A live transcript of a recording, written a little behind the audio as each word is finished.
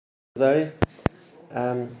Kuzari.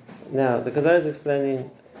 Now, the Kuzari is explaining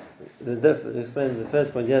explained the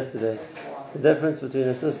first point yesterday, the difference between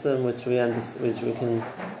a system which we can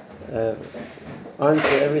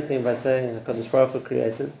answer everything by saying HaKadosh Baruch Hu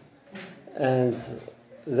created, and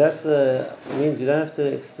that means you don't have to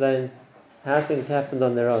explain how things happened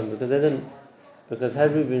on their own, because they didn't. Because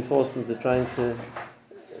had we been forced into trying to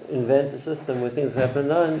invent a system where things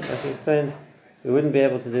happened on, like we explained, we wouldn't be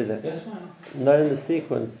able to do that. Not in the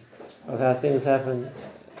sequence of how things happen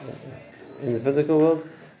in the physical world,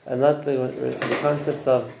 and not the concept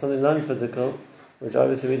of something non-physical, which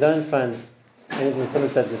obviously we don't find anything similar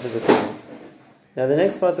to that in the physical world. Now the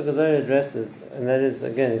next part the Kuzari addresses, and that is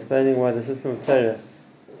again explaining why the system of Torah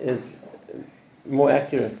is more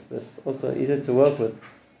accurate, but also easier to work with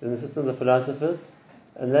than the system of the philosophers,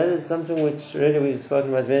 and that is something which really we've spoken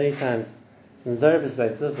about many times from the Torah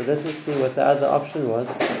perspective, but let's just see what the other option was,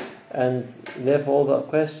 and therefore all the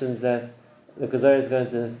questions that the Kuzari is going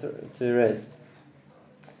to raise.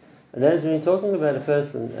 And that is when you're talking about a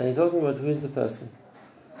person, and you're talking about who's the person.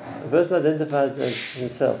 The person identifies as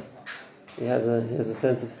himself. He has a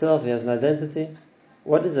sense of self, he has an identity.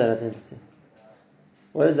 What is that identity?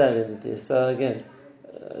 What is that identity? So again,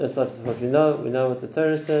 that's what we know. We know what the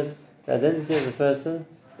Torah says. The identity of the person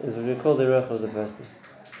is what we call the ruach of the person,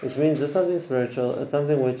 which means it's something spiritual. It's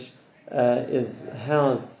something which is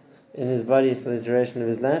housed in his body for the duration of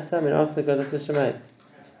his lifetime, and after it goes up to Shemayim.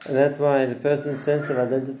 And that's why the person's sense of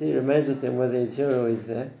identity remains with him whether he's here or he's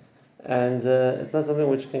there. And it's not something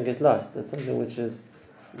which can get lost. It's something which is,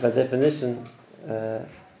 by definition, a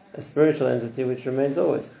spiritual entity which remains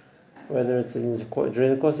always, whether it's during the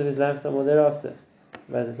course of his lifetime or thereafter.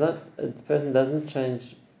 But it's not. The person doesn't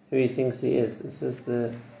change who he thinks he is. It's just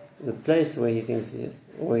the place where he thinks he is,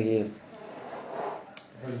 or where he is.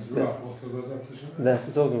 His ruach also goes up to Shemayim. That's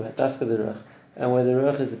what we're talking about. Dafka the ruach, and where the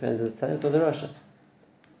ruach is depends on the tzaddik or the rasha.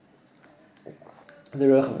 The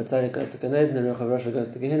ruach of a tzaddik goes to Gan Eden, the ruach of rasha goes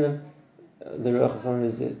to Gehinnom. The ruach of someone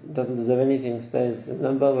who doesn't deserve anything stays in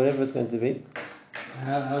limbo, whatever it's going to be.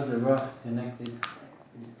 How's the ruach connected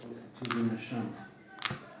to the neshama?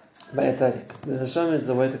 By a tzaddik. The neshama is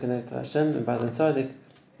the way to connect to Hashem, and by the tzaddik,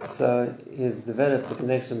 so he's developed the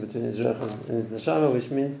connection between his ruach and his neshama, which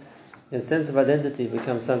means his sense of identity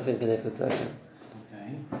becomes something connected to Hashem.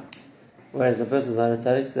 Okay. Whereas the person is not a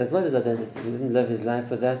tzaddik, so that's not his identity. He didn't live his life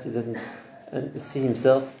with that. He didn't see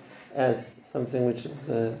himself as something which is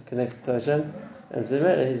connected to Hashem. And for the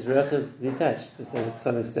matter, his ruach is detached to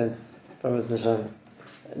some extent from his neshama.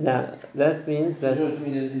 Now, that means that... Does it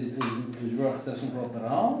mean that his ruach doesn't go up at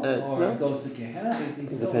all? Or no. it goes to Gehenna, but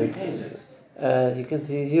he still retains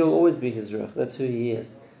it? He'll always be his ruach. That's who he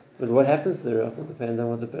is. But what happens to the ruach will depend on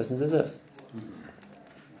what the person deserves.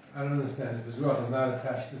 I don't understand. If his ruach is not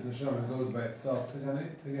attached to his neshama, it goes by itself to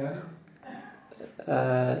Gehenna?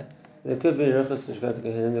 There could be ruchos which go to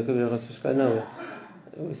Gehenna, there could be ruchos which go nowhere.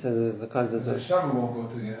 We said there's the concept The of... neshama won't go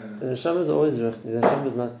to Gehenna. The neshama is always ruchni. The neshama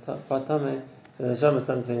is not fatame. The neshama is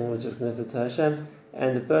something which is connected to Hashem,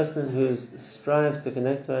 and the person who strives to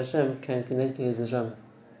connect to Hashem can connect to his neshama.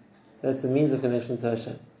 That's a means of connection to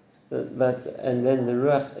Hashem. And then the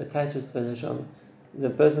ruach attaches to the neshama. The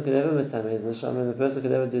person can never metame his neshama, and the person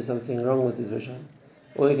can never do something wrong with his neshama.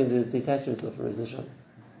 All he can do is detach himself from his neshama.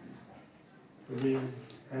 Means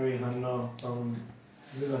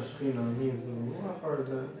the ruach, or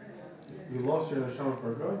that you lost your neshama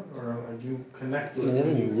for good, or like you connect to it. You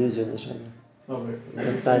never lose your neshama. No, but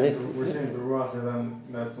we're saying the ruach, and then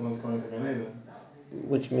that's someone's going to Gan Eden.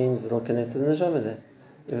 Which means it'll connect to the neshama then.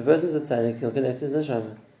 If a person's a tzaddik, he'll connect to his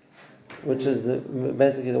neshama, which is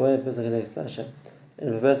basically the way a person connects to Hashem. And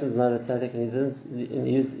if a person's not a tzaddik and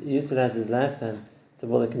he doesn't utilize his lifetime to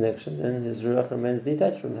build a connection, then his ruach remains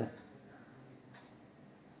detached from that.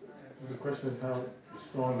 The question is how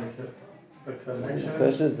strong the connection. The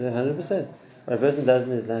question is 100%. What a person does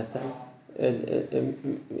in his lifetime,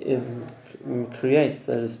 it creates,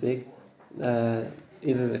 so to speak,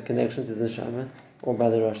 either the connection to the neshama or by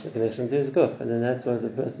the rosh, the connection to his guf, and then that's what the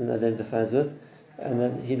person identifies with, and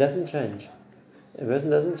then he doesn't change. A person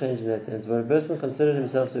doesn't change in that sense. What a person considered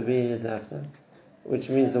himself to be in his lifetime, which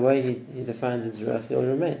means the way he defined his ruach, he will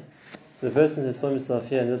remain. So the person who saw himself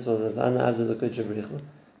here in this world as Ana Abdul Kucha Brichu,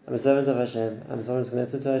 I'm a servant of Hashem, I'm someone who's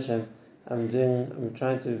connected to Hashem, I'm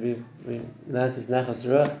trying to be nice as nachas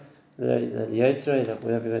ruach, the Yitzray, like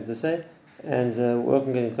whatever you're going to say, and work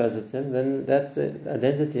on getting closer to him, then that's the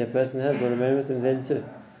identity a person has, will remain with him then too.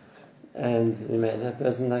 And a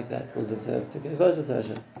person like that will deserve to get closer to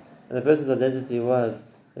Hashem. And the person's identity was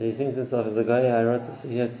that he thinks himself as a guy so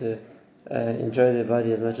here to enjoy their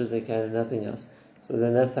body as much as they can and nothing else. So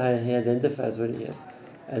then that's how he identifies what he is.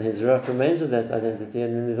 and his ruach remains with that identity,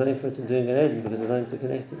 and then there's nothing for it to do in Gan Eden because there's nothing to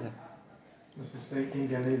connect to that. That's what I'm saying, in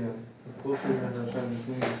Gan Eden, the closer you are to Hashem, just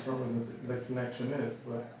means the stronger the connection is,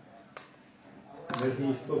 but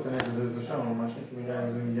he's still connected to the Hashem. Mashiach, the guy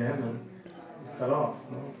who's in Gehenna, he's cut off,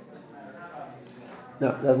 no? No,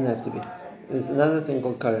 it doesn't have to be. There's another thing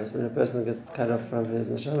called kares. When a person gets cut off from his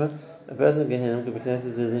neshama, a person in Gehenna can be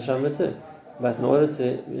connected to his neshama too. But in order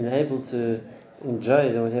to be able to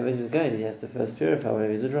enjoy whatever he's gained, he has to first purify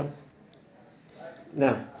whatever he's wrong.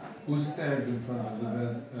 Now, who stands in front of the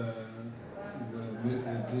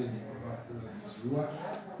ruach?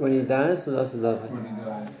 When he dies, so that's the When he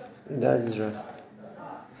dies. He dies is ruach.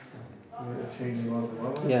 It changes laws of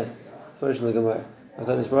Allah? Yes, first in the Gemara.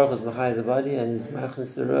 HaKadosh Baruch Hu is Machai the body, and he's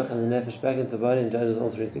machnis the ruach and the nefesh back into the body, and judges all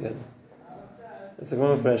three together. It's a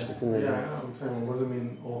Gemara fresh. It's in there. Yeah, I know. I'm saying, well, what does it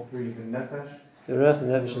mean, all three? The nefesh? The ruach, the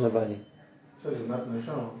nefesh, and the body. It says the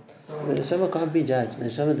neshama. The neshama can't be judged. The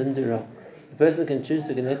neshama didn't do wrong. The person can choose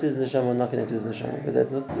to connect to his neshama or not connect to his neshama, but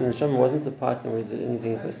that's not. The neshama wasn't a part in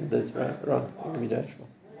anything a person did wrong. He can be judged for.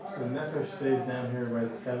 So the nefesh stays down here by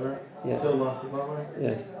the kever Yes. until last Baba?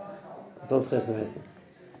 Yes. Until Tches Mesa.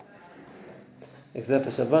 Except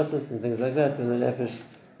for Shabbosos and things like that, when the nefesh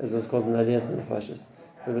is what's called the Aliyas and the Fashis.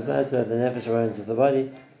 But besides that, the nefesh runs with the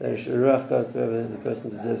body, the ruach goes to wherever the person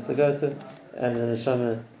deserves to go to, and the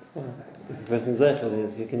neshama, if the person is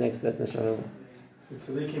zeichel, he connects to that neshama. So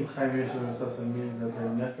Tzadikim Chaim Yeshem Sasa means that their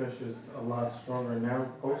nefesh is a lot stronger now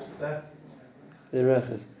post death. The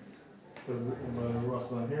ruach is. The ruach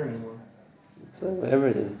is not here anymore. So wherever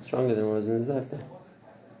it is, it's stronger than it was in his lifetime.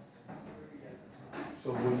 So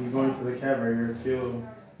when you go into the kever, you're feel.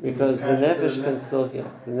 Because the nefesh can still, the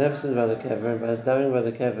nefesh is by the kever, and by dying by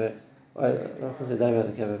the kever, I'm not going to say dying by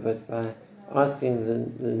the kever, but by asking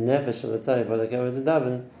the nefesh of the tzaddik by the kever to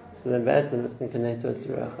daven, so then ba'atzim it can connect to its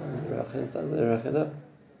ruach, and the ruach can start with the ruach adab.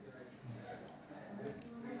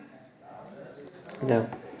 Now,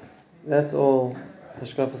 that's all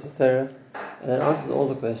hashkafas Torah, and it answers all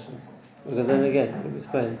the questions. Because then again, we've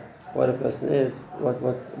explained what a person is,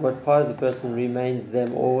 what part of the person remains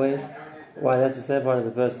them always, why that's the same part of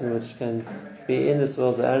the person which can be in this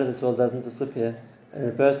world but out of this world doesn't disappear, and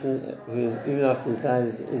a person who even after he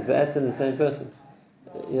dies is ba'atzim the same person.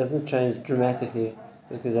 He doesn't change dramatically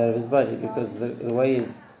because out of his body, because the way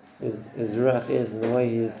his ruach is and the way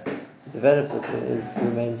he's developed it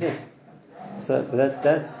remains him. So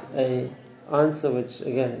that's a answer which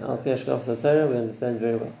again al pi hashkafas Torah we understand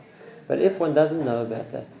very well. But if one doesn't know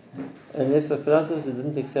about that, and if the philosophers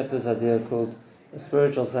didn't accept this idea called a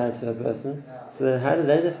spiritual side to a person, so then how do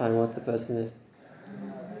they define what the person is?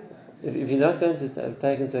 If you're not going to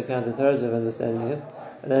take into account the Torah's way of understanding it,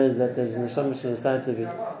 and that is that there's an neshama side to be,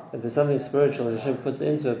 that there's something spiritual that Hashem puts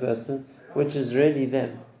into a person, which is really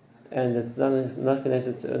them, and it's not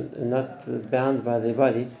connected to, and not bound by their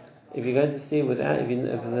body. If you're going to see if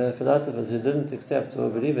the philosophers who didn't accept or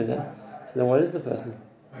believe in that, so then what is the person?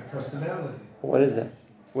 My personality. What is that?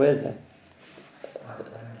 Where is that?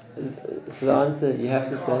 So the answer you have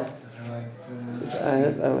to say,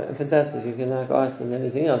 fantastic, you can like art and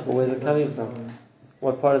anything else, but where's it coming from?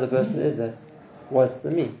 What part of the person is that? What's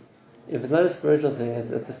the me? If it's not a spiritual thing,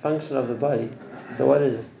 it's a function of the body. So what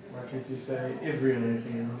is it? Why can't you say Ivrian,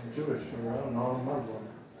 Jewish, or non-Muslim?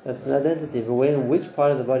 That's an identity, but which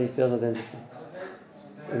part of the body feels identity?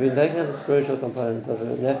 If we take out the spiritual component of a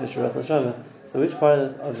nefesh, ruach, neshama, so which part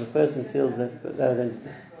of the person feels that identity?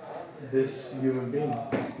 This human being,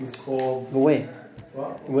 he's called. But where?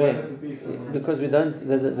 What? Where? Because we don't.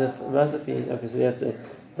 The philosophy, obviously, yesterday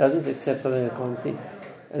doesn't accept something we can't see,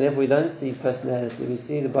 and if we don't see personality, we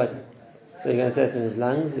see the body. So you're going to say it's in his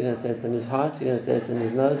lungs, you're going to say it's in his heart, you're going to say it's in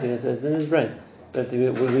his nose, you're going to say it's in his brain. But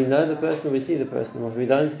will we know the person? We see the person. What we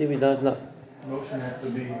don't see, we don't know. Emotion has to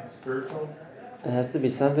be spiritual. It has to be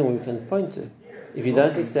something we can point to. If you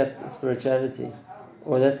don't accept spirituality,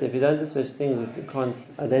 or if you don't accept things which you can't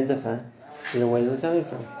identify, then where is it coming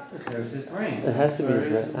from? There's his brain. It has to be his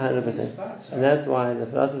brain, 100%. And that's why the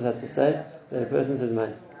philosophers have to say that a person's his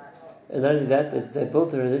mind. And not only that, they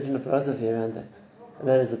built a religion of philosophy around that. And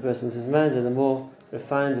that is the person's his mind, and the more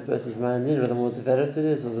refined the person's mind is, or the more developed it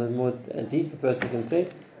is, or the more deep a person can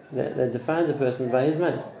think, they defined the person by his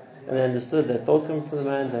mind. And they understood that thoughts come from the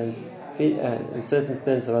mind, and a certain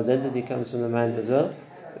sense of identity comes from the mind as well.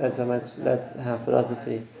 That's how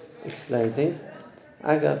philosophy explains things.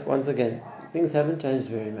 Once again, things haven't changed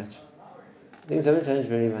very much.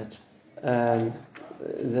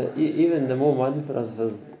 Even the more modern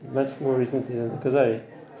philosophers, much more recently than the Kuzari,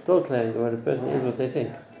 still claim that what a person is what they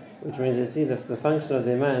think, which means they see that the function of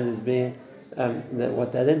their mind as being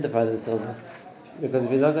what they identify themselves with. Because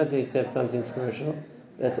if you're not going to accept something spiritual,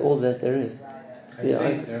 That's all that there is.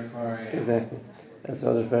 Therefore, Exactly. That's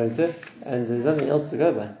what I was referring to. And there's nothing else to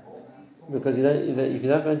go by. Because if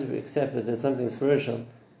you're not going to accept that there's something spiritual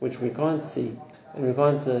which we can't see and we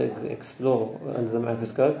can't explore under the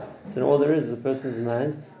microscope, so all there is a person's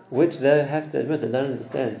mind, which they have to admit they don't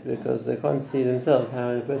understand because they can't see themselves how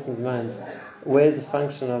in a person's mind, where's the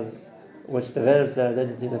function of which develops their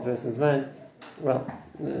identity in a person's mind. Well,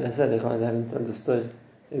 they said they haven't understood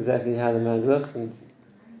exactly how the mind works and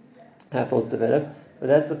how thoughts develop, but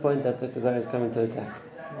that's the point that the Kuzari is coming to attack.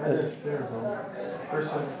 That's clear though.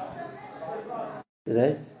 Person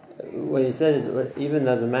Today, what he said is even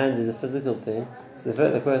though the mind is a physical thing, so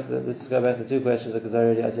let's just go back to two questions that Kuzari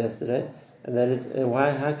already asked yesterday, and that is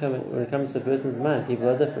how come when it comes to a person's mind, people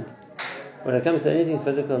are different. When it comes to anything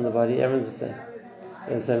physical in the body, everyone's the same.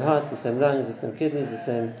 They have the same heart, the same lungs, the same kidneys, the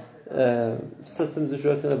same systems which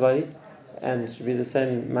work in the body, and it should be the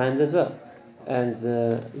same mind as well. And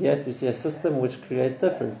yet we see a system which creates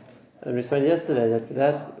difference. And we explained yesterday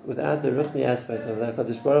that without the ruchni aspect of that,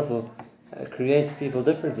 Kadosh Baruch Hu creates people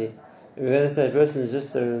differently. If we're going to say a person is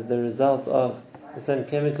just the result of the same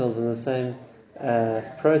chemicals and the same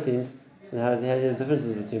proteins, so how do you have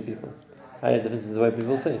differences between people? How do you have differences in the way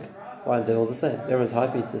people think? Why aren't they all the same? Everyone's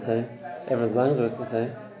heartbeat's the same, everyone's lungs work the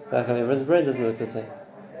same, so how come everyone's brain doesn't work the same?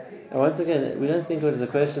 And once again, we don't think of it as a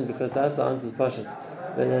question because that's the answer is passion.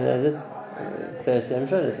 But it is Hashem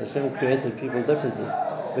created people differently.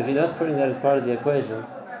 But if you're not putting that as part of the equation,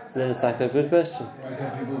 so then it's like a good question. Why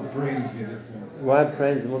can people's brains be different? Why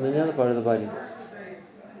brains more than any other part of the body?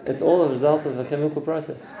 It's all a result of a chemical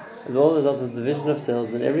process. It's all a result of the division of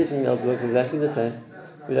cells, and everything else works exactly the same.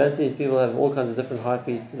 We don't see people have all kinds of different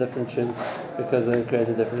heartbeats, different tunes, because they're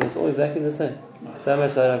created differently. It's all exactly the same. So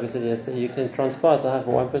much so, like we said yesterday, you can transplant the heart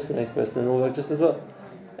from one person to the next person and it'll work just as well.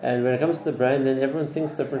 And when it comes to the brain, then everyone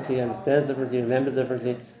thinks differently, understands differently, remembers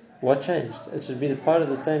differently. What changed? It should be part of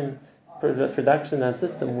the same production and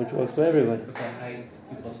system which works for everyone. But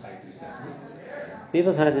people's height is different.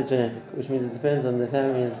 People's height is genetic, which means it depends on their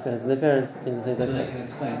family, it depends on their parents, it depends on things like I that. can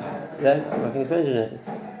explain that. I can explain genetics.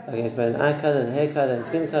 I can explain eye color and hair color and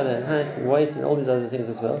skin color and height and weight and all these other things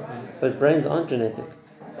as well. But brains aren't genetic.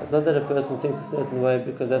 It's not that a person thinks a certain way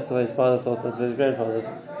because that's the way his father thought, that's the way his grandfather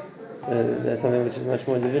thought. That's something which is much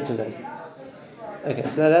more individualized. Okay,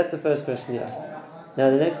 so that's the first question he asked. Now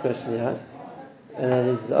the next question he asks, and that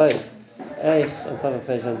is Oid. Eich, on top of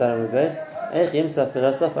page 1 down on the base, Eich yimtza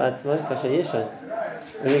philosoph atzmai kasha yishan.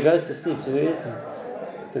 When he goes to sleep, so where is he?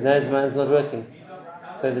 Because now his mind's not working.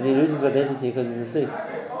 So that he loses identity because he's asleep.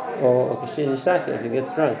 Or kashin nishtake, if he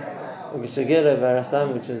gets drunk. Or kashagela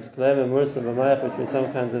barasam, which is kalema mursa b'mayach, which means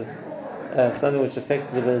some kind of something which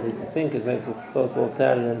affects his ability to think. It makes his thoughts all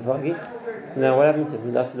clouded and foggy. So now what happened to him?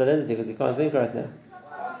 He lost his identity because he can't think right now.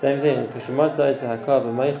 Same thing. A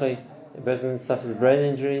person suffers brain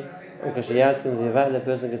injury, or a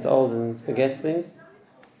person gets old and forgets things.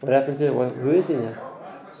 What happened to him? Who is he now?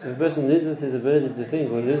 If a person loses his ability to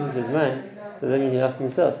think or loses his mind, so that means he lost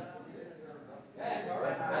himself.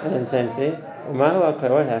 And same thing.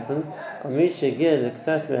 What happens? If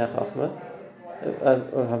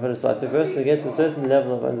a person gets a certain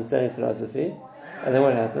level of understanding philosophy, and then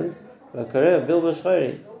what happens?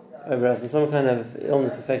 Some kind of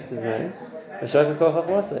illness affects his mind, and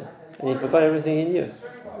he forgot everything he knew.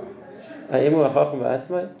 Is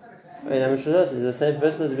the same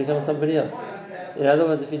person as become somebody else. In other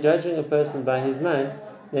words, if you're judging a person by his mind,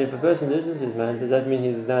 then if a person loses his mind, does that mean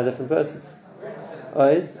he's now a different person?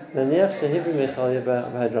 Let's say he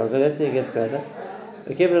gets better.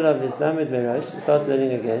 He starts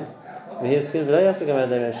learning again. Now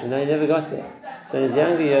he never got there. So in his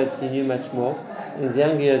younger years he knew much more. In his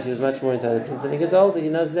younger years he was much more intelligent. And he gets older, he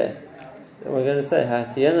knows less. And we're going to say, or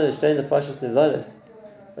you're going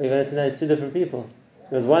to say now he's two different people.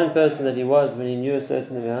 There's one person that he was when he knew a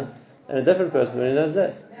certain amount, and a different person when he knows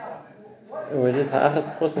less. And we're just so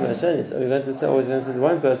we're going to say there's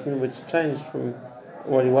one person which changed from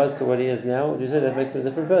what he was to what he is now. What do you say? That makes him a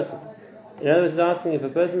different person. In other words, he's asking if a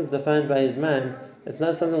person is defined by his mind, it's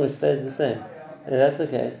not something which stays the same. And if that's the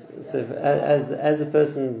case, so as a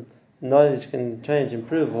person's knowledge can change,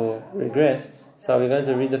 improve, or regress, so we're going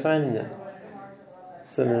to redefine him now.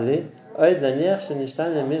 Similarly, let's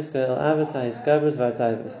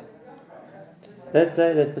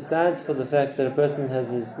say that besides for the fact that a person has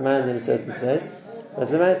his mind in a certain place, but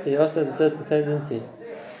he also has a certain tendency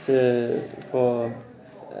for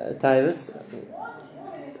taivus.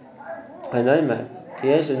 I know, man. So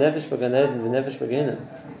now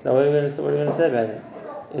what are we going to say about him?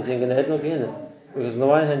 Is he in Gan Eden or Gehenna? Because on the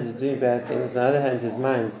one hand he's doing bad things, on the other hand his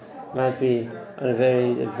mind might be on a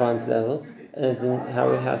very advanced level. And then how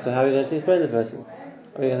are we going to explain the person?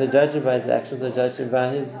 Are we going to judge him by his actions or judge him by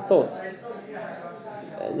his thoughts?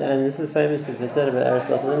 And this is famously said about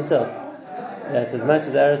Aristotle himself. That as much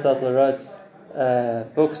as Aristotle wrote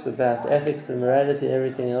books about ethics and morality and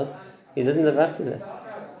everything else, he didn't live up to that.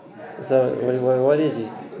 So what is he?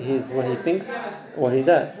 He's what he thinks, what he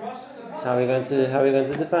does. How are we going to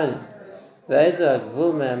define him? What's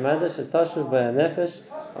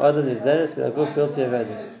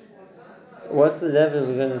the level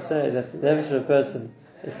we're going to say that the nefesh of a person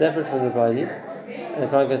is separate from the body and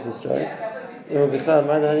can't get destroyed? It will become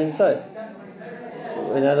madhanim tais.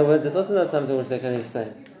 In other words, it's also not something which they can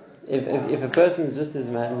explain. If a person is just his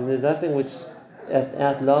mind, then there's nothing which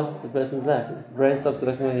outlasts a person's life. His brain stops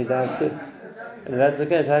working when he dies too. And if that's the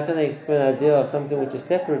case, how can they explain the idea of something which is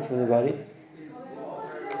separate from the body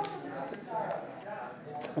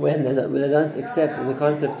when they don't accept as a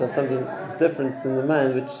concept of something different than the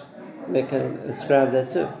mind, which they can ascribe that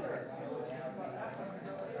to?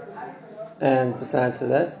 And besides for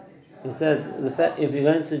that, he says the fact if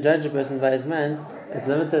you're going to judge a person by his mind, it's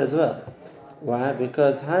limited as well. Why?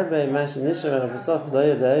 Because there's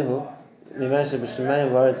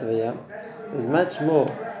much more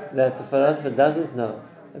that the philosopher doesn't know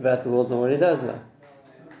about the world than what he does know.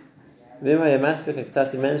 He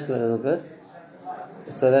mentioned a little bit,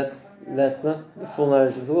 so that's not the full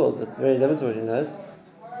knowledge of the world. That's very limited what he knows.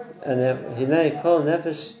 And he called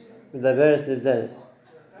nefesh v'daberes nivderes.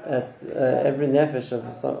 That's every nefesh of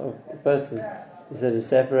a person is that is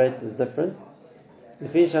separated, is different.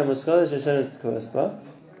 Because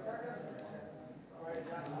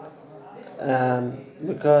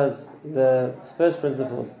the first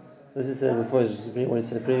principles, as I said before, what I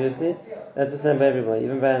said previously, that's the same by everybody,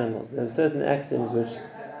 even by animals. There's certain axioms which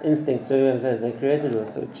instincts, they're created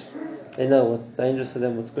with, which they know what's dangerous for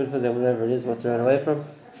them, what's good for them, whatever it is, what to run away from.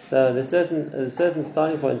 So there's certain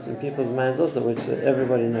starting point in people's minds also, which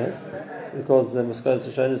everybody knows. He calls them Muskodas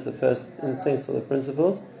Rishonos, the first instincts or the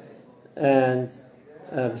principles. And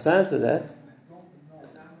besides with that,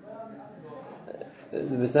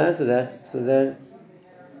 so then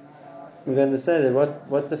we're going to say that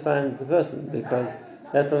what defines the person, because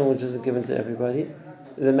that's something which isn't given to everybody.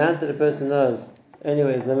 The amount that a person knows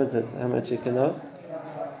anyway is limited, how much he can know.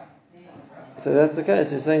 So that's the case.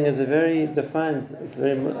 You're saying it's a very defined, it's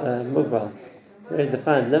very mugbal, it's very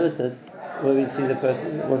defined, limited. What we see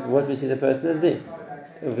the person as being.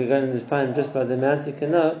 If we're going to define just by the amount he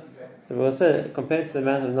can know, so we'll say compared to the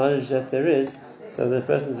amount of knowledge that there is, so the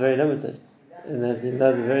person is very limited, and that he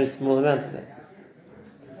knows a very small amount of that.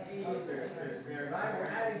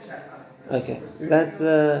 Okay, that's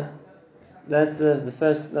the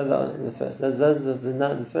first. Those are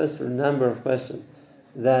the first number of questions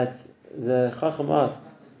that the Chacham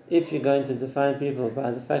asks. If you're going to define people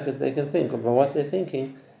by the fact that they can think or by what they're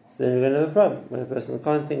thinking, so then you're going to have a problem. When a person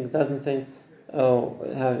can't think, doesn't think, if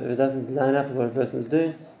it doesn't line up with what a person is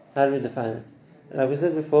doing, how do we define it? And like we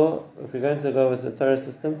said before, if we're going to go with the Torah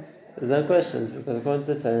system, there's no questions, because according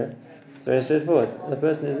to the Torah, it's very straightforward. The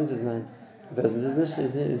person isn't his mind. The person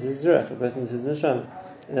is his ruach. The person is his neshama.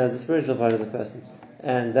 And that's the spiritual part of the person.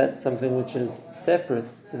 And that's something which is separate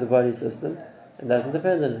to the body system and doesn't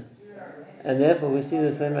depend on it. And therefore we see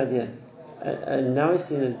the same idea. And now we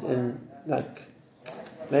see it in,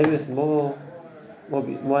 maybe with more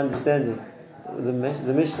understanding. The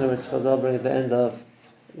Mishnah which Chazal bring at the end of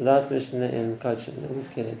the last Mishnah in Kachim, in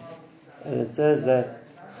Kilim. And it says that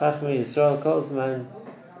Chachmei Yisrael calls man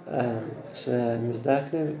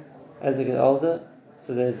Mizdaknim, as they get older,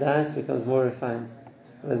 so their diet becomes more refined.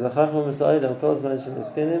 Whereas the Chachmei Yisrael calls man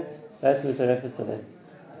Shemiskinim, that's Mitarefes Alem.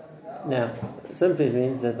 Now, it simply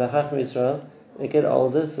means that by Chachmei Yisrael, they get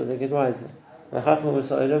older, so they get wiser. By Chachmei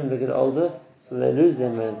Yisrael, they get older, so they lose their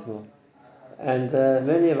minds more. And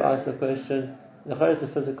many have asked the question, it's a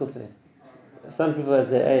physical thing. Some people as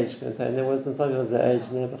their age contain their wisdom, some people as their age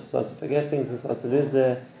they start to forget things and start to lose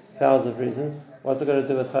their powers of reason. What's it got to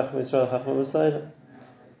do with Chachmei Yisrael, Chachmei Yisrael?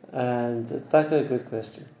 And it's like a good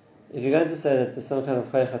question. If you're going to say that there's some kind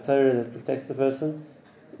of Chayach HaTorah that protects a person,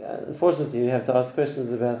 unfortunately you have to ask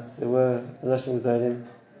questions about there were Lashon Gedolim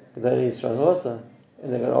Yisrael who also,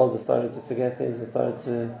 and they got older, started to forget things and started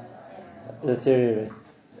to deteriorate.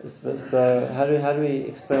 So how do we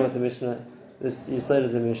explain what the Mishnah, this Yisod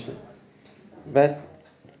of the Mishnah? But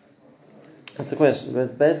that's a question.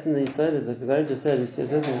 But based on the Yisod of the Kuzari just said, we see a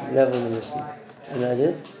certain level in the Mishnah, and that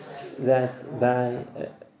is that by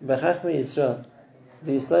Chachmei Yisrael,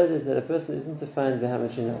 the Yisod is that a person isn't defined by how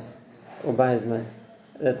much he knows or by his mind.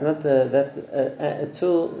 That's a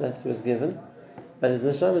tool that was given, but his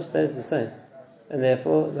neshama stays the same. And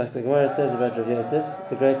therefore, like the Gemara says about Rav Yosef,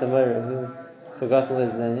 the great Amora, who forgot all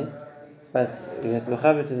his learning, but you have to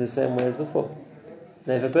mechaber in the same way as before.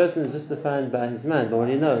 Now, if a person is just defined by his mind, by what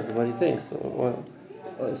he knows, or what he thinks, so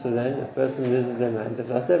then a person loses their mind, they've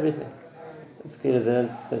lost everything. It's clear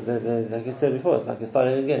that, like you said before, it's like you're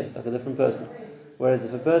starting again, it's like a different person. Whereas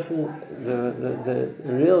if a person, the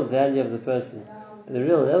real value of the person, and the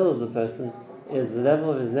real level of the person is the level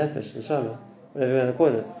of his nefesh, neshama, whatever you want to call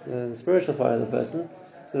it, the spiritual part of the person.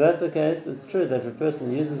 So that's the case. It's true that if a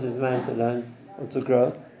person uses his mind to learn or to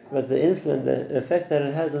grow, but the influence, the effect that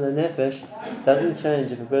it has on the nefesh doesn't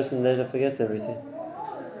change if a person later forgets everything.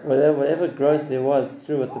 Whatever growth there was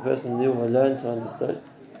through what the person knew or learned or understood,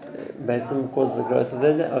 basically causes the growth of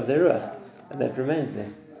their ruach, and that remains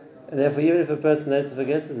there. And therefore, even if a person later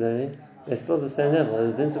forgets his learning, they're still at the same level.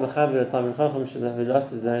 It didn't mechaber a Talmid Chacham who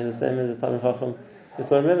lost his learning the same as a Talmid Chacham who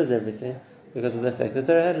still remembers everything because of the effect that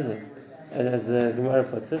Torah had on him. And as the Gemara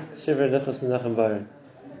puts it, Shiver Luchos Menachem Barim,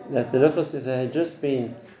 that the Luchos, if they had just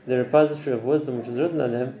been the repository of wisdom which was written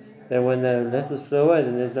on them, then when their letters flew away,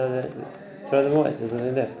 then there's no, throw them away, there's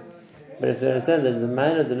nothing left. But if they understand that the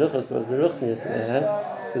mind of the Luchos was the Ruchnius that they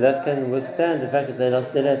had, so that can withstand the fact that they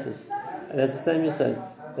lost their letters. And that's the same you said,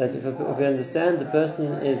 that if we understand the person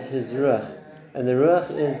is his Ruach, and the Ruach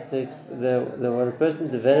is what a person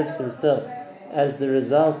develops himself as the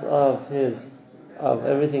result of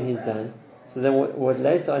everything he's done, so then what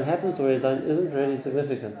later on happens to what he's done isn't really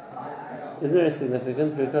significant. Isn't really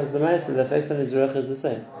significant because the Ma'aseh, the effect on his Ruach is the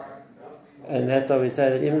same. And that's why we say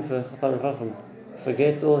that even for Talmid Chacham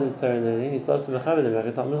forgets all his Torah learning, he's taught to mechaber them like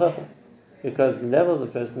a Talmid Chacham, because the level of the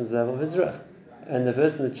person is the level of his Ruach, and the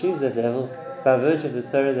person achieves that level by virtue of the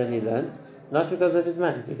Torah that he learns, not because of his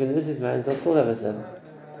mind. You can lose his mind, he'll still have that level.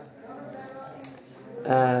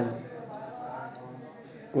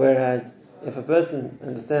 Whereas if a person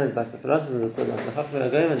understands, like the philosophers understood, like the Chachmei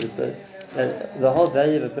Hagoyim understood, that the whole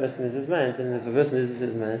value of a person is his mind, and if a person loses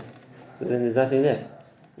his mind, so then there's nothing left,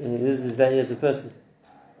 and he loses his value as a person.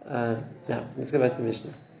 Now, let's go back to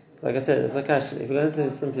Mishnah. Like I said, it's like Kash. If we're going to say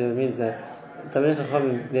it simply, it means that Talmidei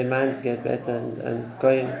Chachamim, their minds get better, and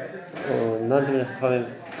Goyim, or non-Talmidei Chachamim,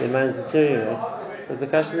 their minds deteriorate. So it's a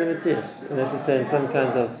Kash in the Metzias. And that's just saying some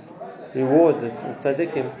kind of reward of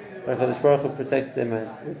tzaddikim, where HaKadosh Baruch Hu protects their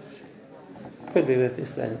minds. Which could be, we have to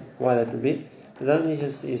explain why that would be. But that only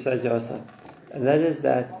you said Yosef. And that is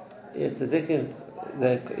that tzaddikim,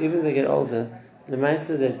 even if they get older, the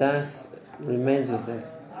Ma'aseh, their das remains with them.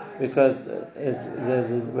 Because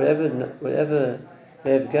whatever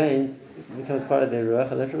they have gained becomes part of their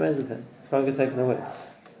ruach, and that remains with them. Can't get taken away.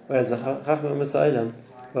 Whereas the Chachmei Masailam,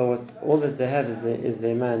 well, all that they have is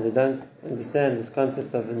their mind. They don't understand this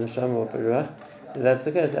concept of a neshama or ruach. And that's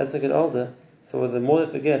the case. As they get older, so the more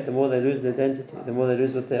they forget, the more they lose their identity, the more they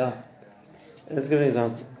lose what they are. And let's give an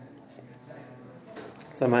example.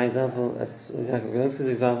 So my example, Gonsky's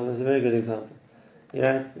example is a very good example. He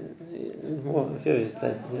writes, a few of his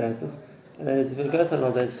places he writes this, and that is if you go to an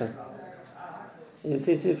old age home, you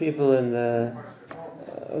see two people in the,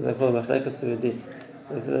 what they call Machleka Suudit,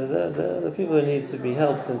 the people who need to be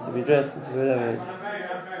helped and to be dressed and to be whatever it is.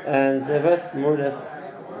 And they're both more or less,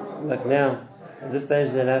 like now, at this stage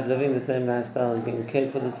of their life, living the same lifestyle and being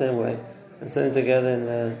cared for the same way, and sitting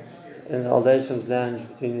together in the old age home's lounge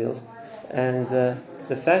between meals. And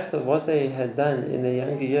the fact of what they had done in their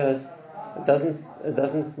younger years, it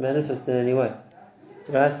doesn't manifest in any way.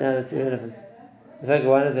 Right now, that's irrelevant. The fact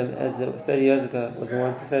one of them, as 30 years ago, was in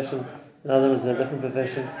one profession, another was in a different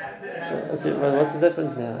profession. What's the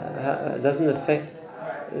difference now? It doesn't affect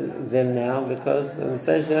them now because on the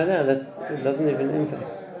stage they are now, it doesn't even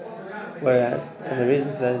impact. Whereas, and the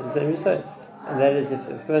reason for that is the same you say, and that is if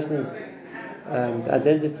a person's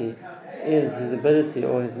identity is his ability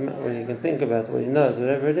or what he can think about, or what he knows,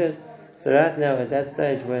 whatever it is. So right now, at that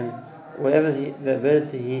stage, when whatever the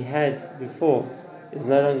ability he had before is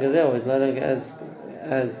no longer there, or is no longer as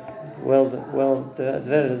well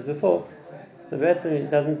developed as before, so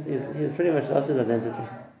he's pretty much lost his identity.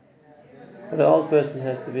 For the old person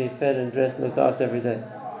has to be fed and dressed and looked after every day.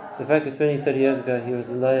 The fact that 20, 30 years ago he was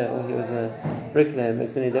a lawyer or he was a bricklayer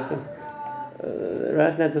makes any difference.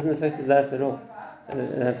 Right now it doesn't affect his life at all.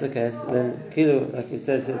 And that's the case. Then Kilo, like he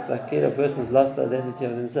says, it's like Kilo, a person's lost the identity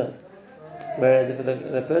of themselves. Whereas if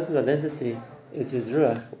the person's identity is his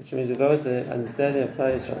ruach, which means we go with the understanding of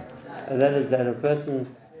Klal Yisrael, and that is that a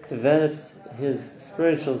person develops his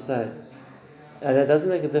spiritual side, and that doesn't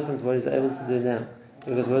make a difference what he's able to do now,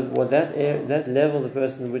 because what that level of the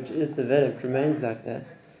person which is developed remains like that.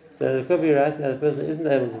 So it could be right now the person isn't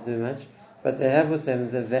able to do much, but they have with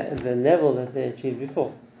them the level that they achieved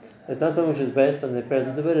before. It's not so much as based on their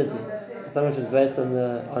present ability. It's so much as based on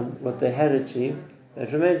what they had achieved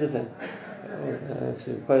that remains with them.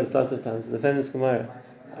 I've quoted it lots of times, the famous Gemara,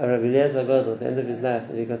 Rabbi Eliezer Gadol, at the end of his life,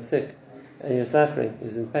 that he got sick, and he was suffering, he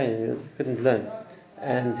was in pain, he couldn't learn,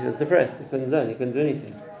 and he was depressed, he couldn't learn, he couldn't do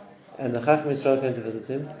anything. And the Chacham Yisrael came to visit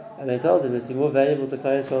him, and they told him that you're more valuable to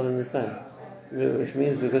Klal Yisrael than the sun. Which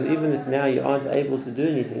means, because even if now you aren't able to do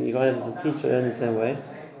anything, you're not able to teach or learn the same way,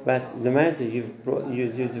 but the matter you've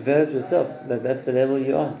developed yourself, that's the level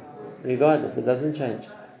you are, regardless, it doesn't change.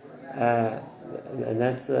 And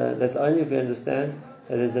that's only if we understand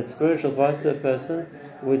that there's that spiritual part to a person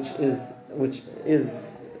which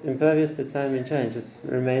is impervious to time and change. It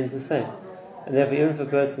remains the same. And therefore, even if a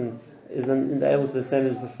person isn't able to do the same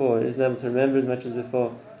as before, isn't able to remember as much as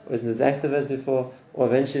before, or isn't as active as before, or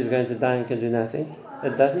eventually is going to die and can do nothing,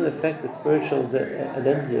 it doesn't affect the spiritual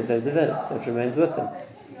identity that they've developed. That remains with them.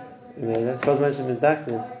 They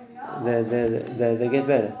get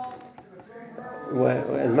better.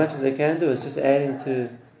 As much as they can do, it's just adding to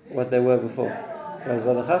what they were before. Whereas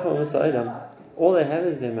by the Chacham, all they have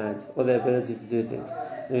is their mind, or their ability to do things.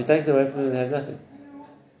 And if you take it away from them, they have nothing.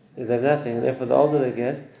 If they have nothing, and therefore the older they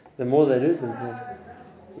get, the more they lose themselves.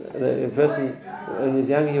 The person, when he was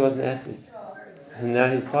younger, he was an athlete, and now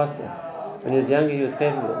he's past that. When he was younger, he was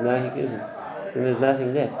capable, now he isn't. So there's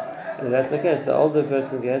nothing left. And if that's the case, the older a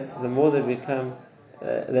person gets, the more they become,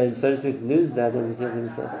 they, so to speak, lose the identity of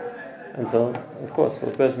themselves. Until, of course, for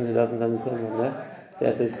a person who doesn't understand all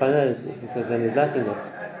that is finality, because then there's nothing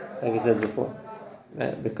left, like I said before.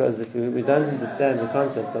 Because if we don't understand the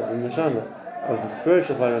concept of the neshama, of the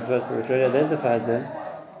spiritual part of a person, which really identifies them,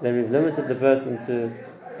 then we've limited the person to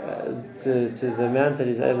the amount that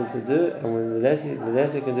he's able to do, and when the less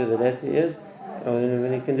he can do, the less he is, and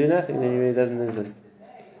when he can do nothing, then he really doesn't exist.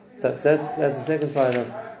 So that's the second part of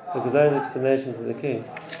the Kuzari's explanation to the king.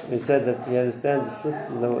 He said that he understands the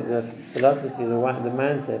system, the philosophy, the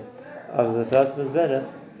mindset of the philosophers better.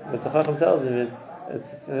 But the Chacham tells him is,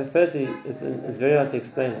 it's very hard to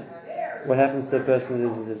explain it. What happens to a person who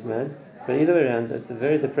loses his mind? But either way around, it's a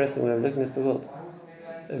very depressing way of looking at the world.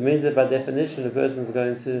 It means that by definition, a person is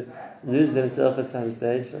going to lose themselves at some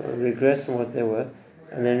stage, or regress from what they were,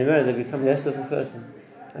 and then remember they become less of a person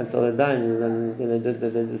until they die, and then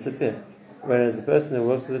they disappear. Whereas the person who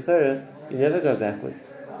works with the Torah, you never go backwards.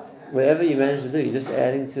 Whatever you manage to do, you're just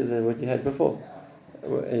adding to what you had before.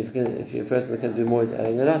 If you're a person that can do more, is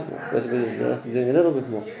adding a lot more. A person that's doing a little bit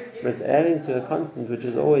more. But it's adding to a constant which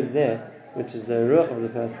is always there, which is the ruach of the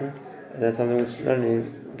person, and that's something which not only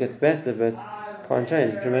gets better, but can't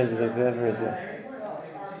change. It remains with them forever as well.